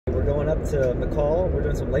going up to McCall. We're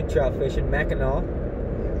doing some lake trout fishing, Mackinac.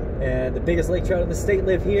 And the biggest lake trout in the state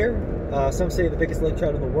live here. Some say the biggest lake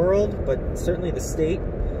trout in the world, but certainly the state.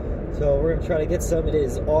 So we're going to try to get some. It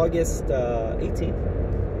is August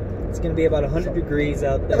 18th. It's going to be about 100 degrees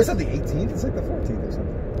out there. No, it's not the 18th. It's like the 14th or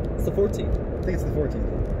something. It's the 14th. I think it's the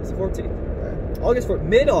 14th. It's the 14th. August 4th,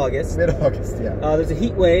 mid-August. Mid-August, yeah. There's a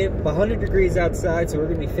heat wave, 100 degrees outside, so we're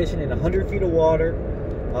going to be fishing in 100 feet of water.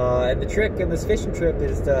 And the trick on this fishing trip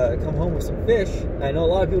is to come home with some fish. I know a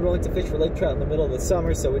lot of people don't like to fish for lake trout in the middle of the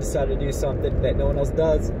summer, so we decided to do something that no one else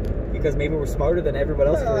does, because maybe we're smarter than everybody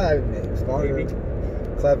else. Smarter, maybe.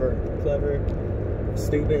 Clever,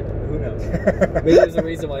 stupid, who knows? Maybe there's a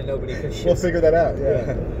reason why nobody fishes. We'll figure that out,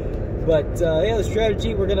 yeah. But yeah, the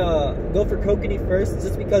strategy, we're going to go for kokanee first,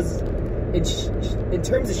 just because in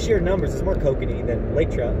terms of sheer numbers, there's more kokanee than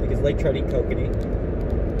lake trout, because lake trout eat kokanee.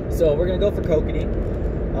 So we're going to go for kokanee.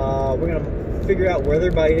 We're going to figure out where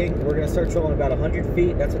they're biting. We're going to start trolling about 100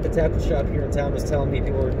 feet. That's what the tackle shop here in town was telling me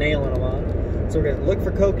people were nailing them on. So we're going to look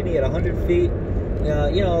for kokanee at 100 feet.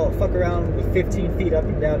 You know, fuck around with 15 feet up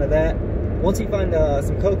and down to that. Once you find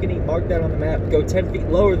some kokanee, mark that on the map. Go 10 feet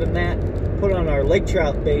lower than that. Put on our lake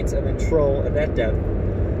trout baits and then troll at that depth.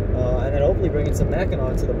 And then hopefully bring in some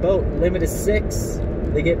Mackinac to the boat. Limit is 6.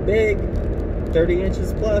 They get big. 30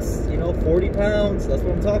 inches plus, you know, 40 pounds. That's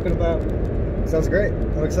what I'm talking about. Sounds great.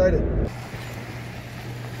 I'm excited.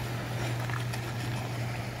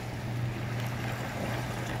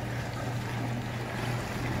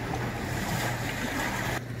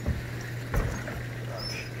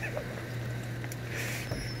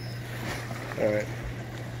 All right.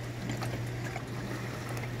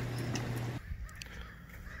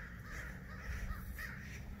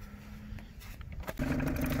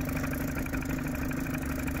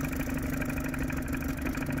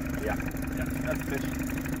 Yeah, that's fish.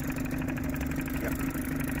 Yeah.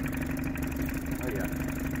 Oh yeah.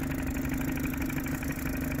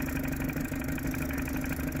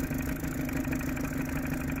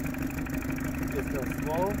 It's still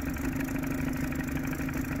small.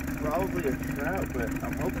 Probably a trout, but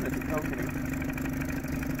I'm hoping it's a kokanee.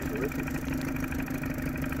 Delicious.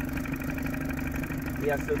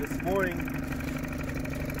 Yeah, so this morning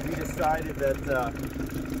we decided that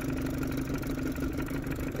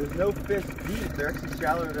there's no fish deep. They're actually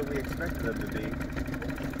shallower than we expected them to be.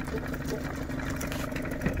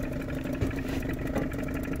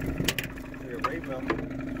 Here, rainbow.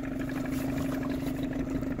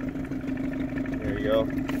 There you go.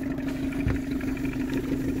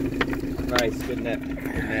 Nice, good net,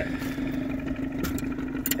 good net.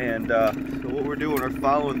 And so what we're doing, we're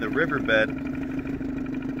following the riverbed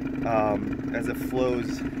as it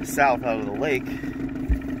flows south out of the lake.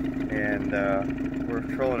 And we're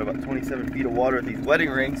trolling about 27 feet of water at these wedding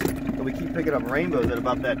rings, and we keep picking up rainbows at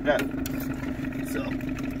about that depth. So,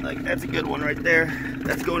 like, that's a good one right there.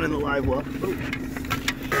 That's going in the live well. Ooh.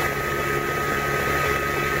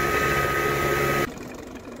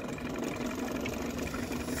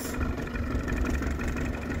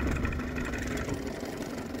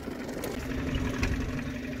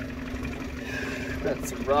 Got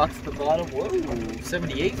some rocks at the bottom. Whoa,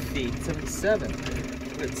 78 feet, 77.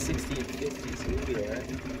 We're at 60 and 50, so we'll be alright.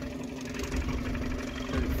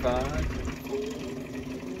 35,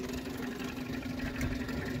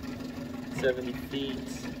 70 feet,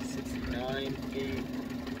 69 feet,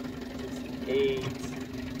 68.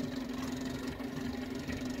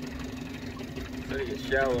 Starting to get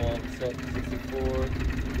shallow all of a sudden, 64.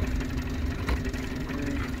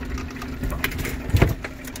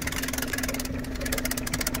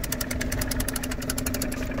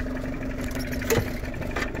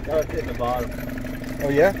 Oh, it's hitting the bottom. Oh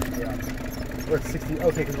yeah? Yeah. We're at 60.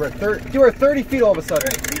 Okay, because we're at 30. We're at 30 feet all of a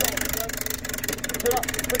sudden. 30 feet all of a sudden.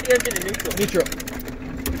 Put the engine in neutral. Neutral.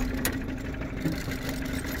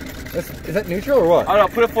 Is that neutral or what? Oh no,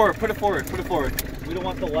 put it forward, put it forward, put it forward. We don't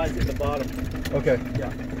want the lights at the bottom. Okay.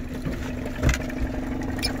 Yeah.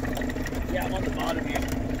 Yeah, I'm on the bottom here.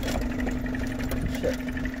 Shit.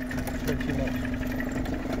 It's too much.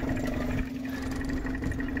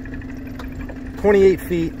 28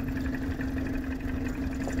 feet.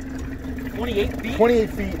 28 feet? 28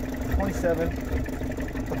 feet. 27.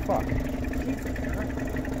 What the fuck?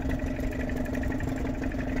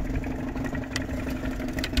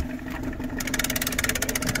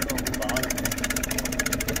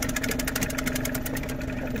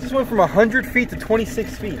 It just went from 100 feet to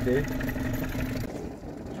 26 feet, dude.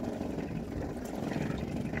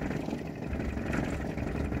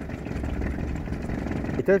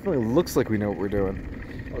 It definitely looks like we know what we're doing.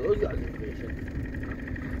 Oh, those guys are fishing.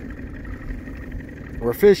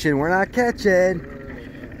 We're fishing, we're not catching.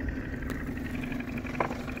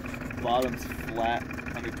 bottom's flat,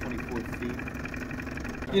 124 feet.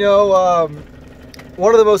 You know,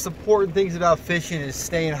 one of the most important things about fishing is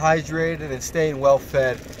staying hydrated and staying well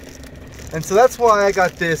fed. And so that's why I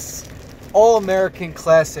got this All-American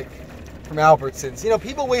Classic from Albertsons. You know,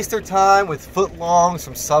 people waste their time with footlongs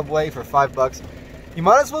from Subway for $5. You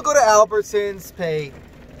might as well go to Albertsons, pay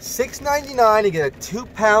 $6.99 to get a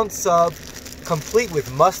 2-pound sub, complete with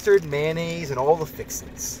mustard, mayonnaise, and all the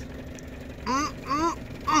fixings.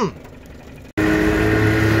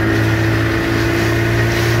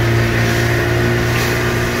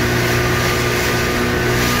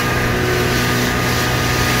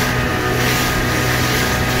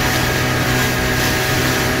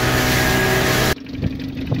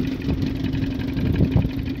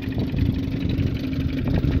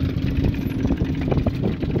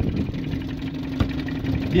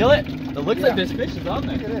 Feel it? It looks like there's fishes on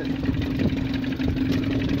there. It is.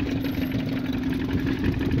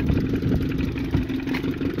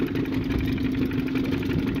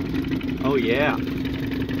 Oh yeah.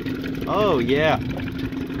 Oh yeah.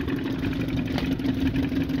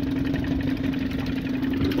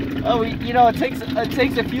 Oh, you know, it takes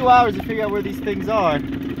a few hours to figure out where these things are.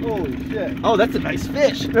 Holy shit. Oh, that's a nice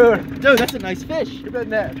fish. Dude, That's a nice fish. get that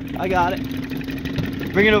net. I got it.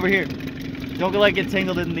 Bring it over here. Don't let it get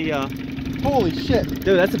tangled in the Holy shit.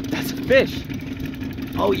 Dude, that's a fish.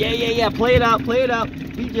 Oh yeah. Play it out.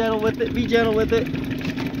 Be gentle with it.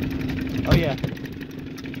 Oh yeah.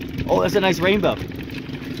 Oh, that's a nice rainbow.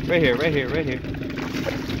 Right here.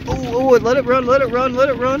 Oh, let it run. Let it run.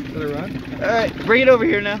 Alright, bring it over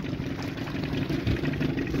here now.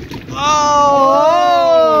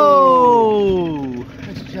 Oh!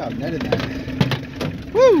 Nice job netting that.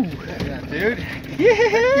 Woo! Yeah, dude.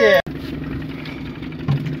 Yeah!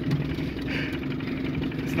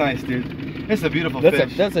 It's nice, dude. It's a beautiful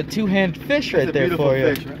fish. That's a two-hand fish That's right a there beautiful for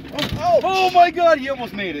you. fish, right? Oh my god, you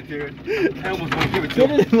almost made it, dude. I almost want to give it to Get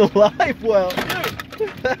him. it in the live well.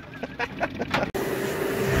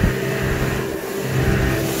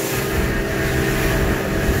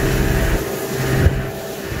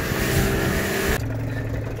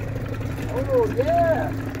 Oh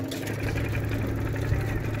yeah!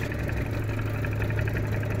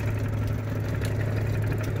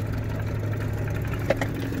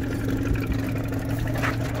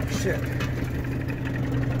 Shit.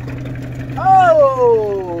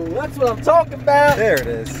 Oh, that's what I'm talking about. There it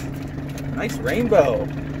is. Nice rainbow.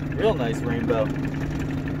 Real nice rainbow.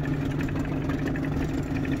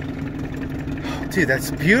 Dude,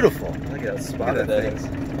 that's beautiful. Look at how spotted Look at that that is.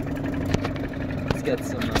 Let's get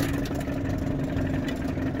some.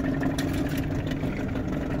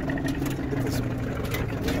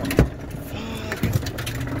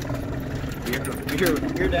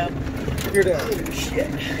 You're down. You're down. Oh,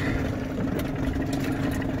 shit.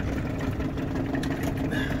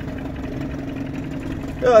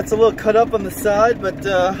 Oh, it's a little cut up on the side, but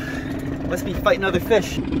must be fighting other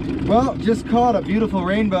fish. Well, just caught a beautiful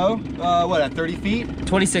rainbow. What, at 30 feet?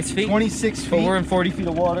 26 feet. 26 feet. But we're in 40 feet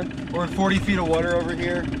of water. We're in 40 feet of water over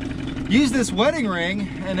here. Use this wedding ring,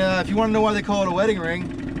 and if you want to know why they call it a wedding ring,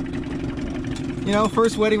 you know,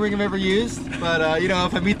 first wedding ring I've ever used, but you know,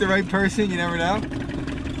 if I meet the right person, you never know.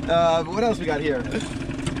 What else we got here?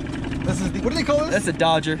 This is the, what do they call this? That's a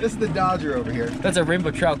Dodger. This is the Dodger over here. That's a rainbow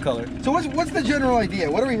trout color. So what's the general idea?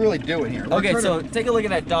 What are we really doing here? Okay, so take a look at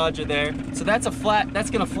that Dodger there. So that's a flat, that's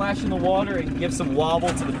gonna flash in the water and give some wobble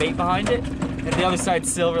to the bait behind it. And the other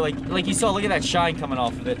side's silver, like you saw, look at that shine coming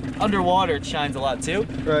off of it. Underwater it shines a lot too.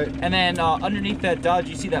 Right. And then underneath that Dodge,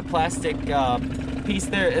 you see that plastic piece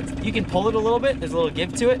there. You can pull it a little bit, there's a little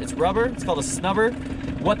give to it. It's rubber, it's called a snubber.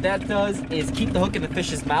 What that does is keep the hook in the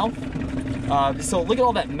fish's mouth. So look at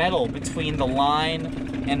all that metal between the line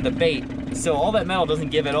and the bait. So all that metal doesn't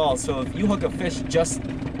give at all. So if you hook a fish just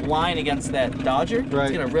line against that Dodger,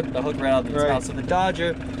 right, it's gonna rip the hook right out of its mouth. So the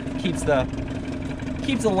Dodger keeps the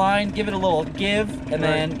line, give it a little give, and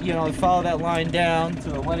then, you know, follow that line down to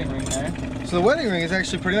the wedding ring there. So the wedding ring is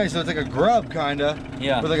actually pretty nice. So it's like a grub, kinda.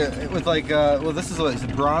 Yeah. With like well, this is what is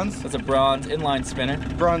it, bronze? It's a bronze inline spinner.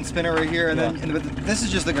 Bronze spinner right here, and then this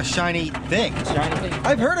is just like a shiny thing. Shiny thing.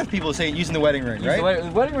 I've heard of people saying using the wedding ring, right?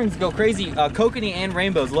 The wedding rings go crazy. Kokanee and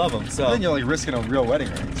rainbows love them. So then you're like risking a real wedding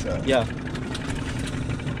ring. So yeah.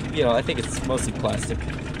 You know, I think it's mostly plastic.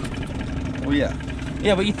 Well, yeah.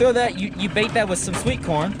 Yeah, but you throw that, you bait that with some sweet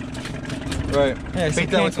corn. Right. Yeah, bait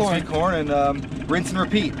that with some sweet corn and rinse and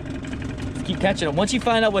repeat. Just keep catching them. Once you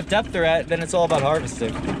find out what depth they're at, then it's all about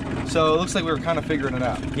harvesting. So it looks like we were kind of figuring it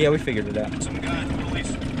out. Yeah, we figured it out. Some guys release.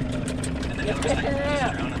 And then the other side.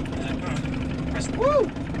 Woo!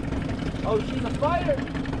 Oh, she's a fighter!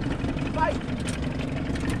 Fight!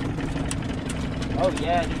 Oh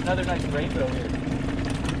yeah, there's another nice rainbow here.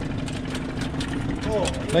 Oh,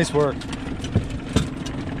 Nice work.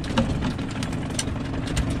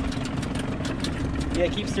 yeah,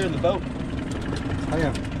 keep steering the boat. Oh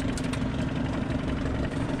yeah.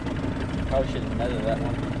 Probably should have netted that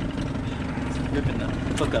one. It's ripping the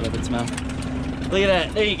hook out of its mouth. Look at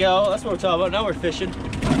that. There you go. That's what we're talking about. Now we're fishing.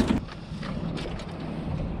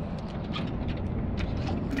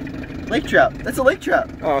 Lake trout. That's a lake trout.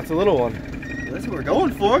 Oh, it's a little one. That's what we're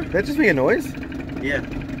going for. Did that just make a noise? Yeah.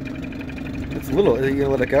 It's little. Are you gonna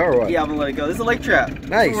let it go or what? Yeah, I'm gonna let it go. This is a lake trout. That's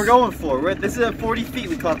Nice. what we're going for. This is at 40 feet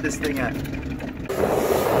we caught this thing at.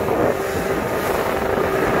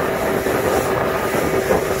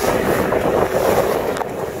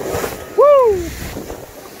 Woo!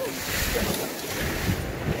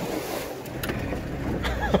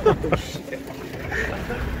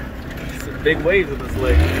 Some big waves in this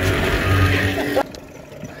lake.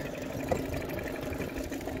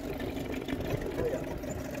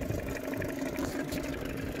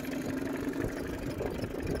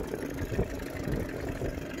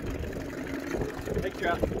 Lake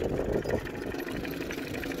trout.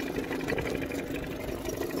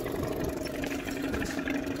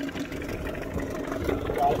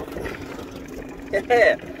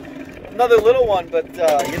 Yeah. Another little one, but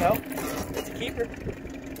you know, it's a keeper.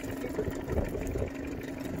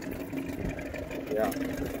 Yeah.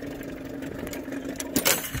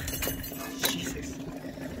 Jesus.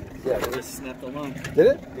 Yeah, we just snapped the line. Did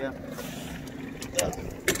it? Yeah.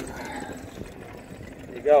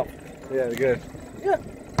 There you go. Yeah, good. Yeah.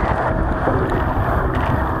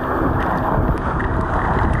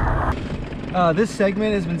 This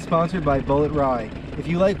segment has been sponsored by Bullet Rye. If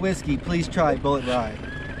you like whiskey, please try Bullet Rye.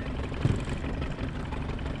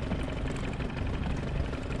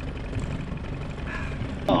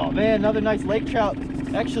 Oh man, another nice lake trout.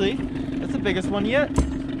 Actually, that's the biggest one yet.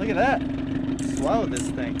 Look at that. Swallowed this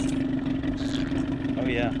thing. Oh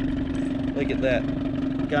yeah. Look at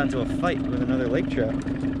that. Got into a fight with another lake trout.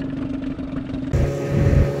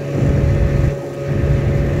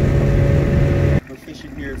 We're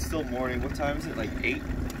fishing here. It's still morning. What time is it? Like 8?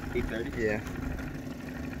 8:30? Yeah.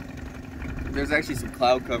 There's actually some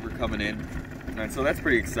cloud cover coming in. And so that's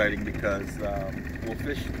pretty exciting because we'll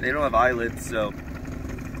fish. They don't have eyelids, so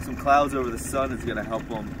some clouds over the sun is going to help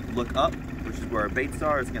them look up, which is where our baits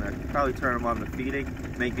are. It's going to probably turn them on to feeding,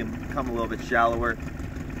 make them come a little bit shallower.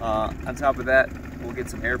 On top of that, we'll get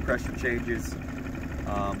some air pressure changes.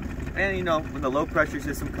 And you know, when the low pressure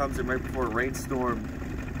system comes in right before a rainstorm,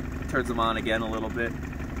 it turns them on again a little bit.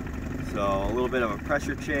 So a little bit of a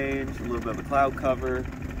pressure change, a little bit of a cloud cover.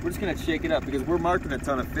 We're just going to shake it up because we're marking a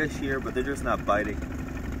ton of fish here, but they're just not biting.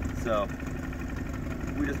 So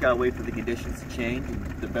we just gotta wait for the conditions to change, and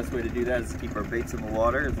the best way to do that is to keep our baits in the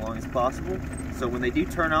water as long as possible. So when they do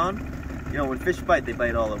turn on, you know, when fish bite, they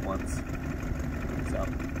bite all at once. So.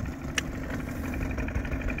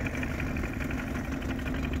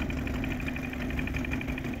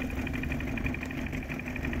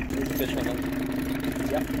 There's a fish on them.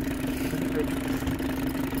 Yep.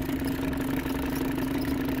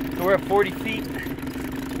 So we're at 40 feet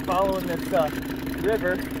following this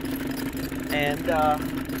river, and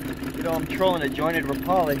you know, I'm trolling a jointed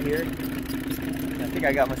Rapala here. I think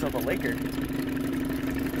I got myself a Laker.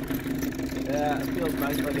 Yeah, it feels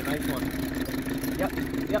nice, like a nice one. Yep.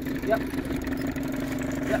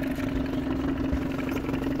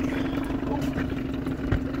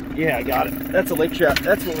 Yeah, I got it. That's a lake trout.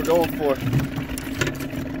 That's what we're going for.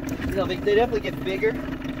 You know, they definitely get bigger,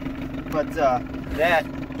 but that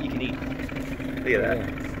you can eat. Look at that.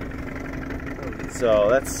 So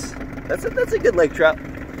that's a good lake trout.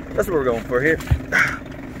 That's what we're going for here.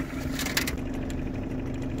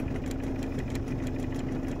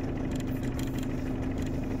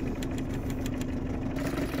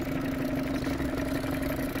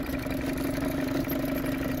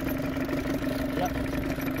 Yep.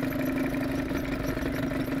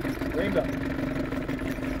 Rainbow.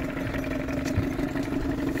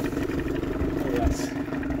 Oh, yes.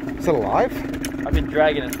 Is it alive? I've been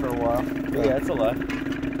dragging it for a while. Oh, yeah, it's alive.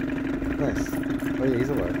 Nice. Oh yeah, he's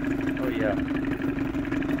alive. Oh yeah.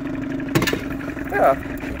 Yeah,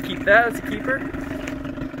 keep that as a keeper.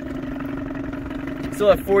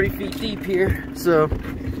 Still at 40 feet deep here, so.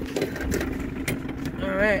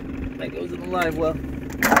 Alright, that goes in the live well.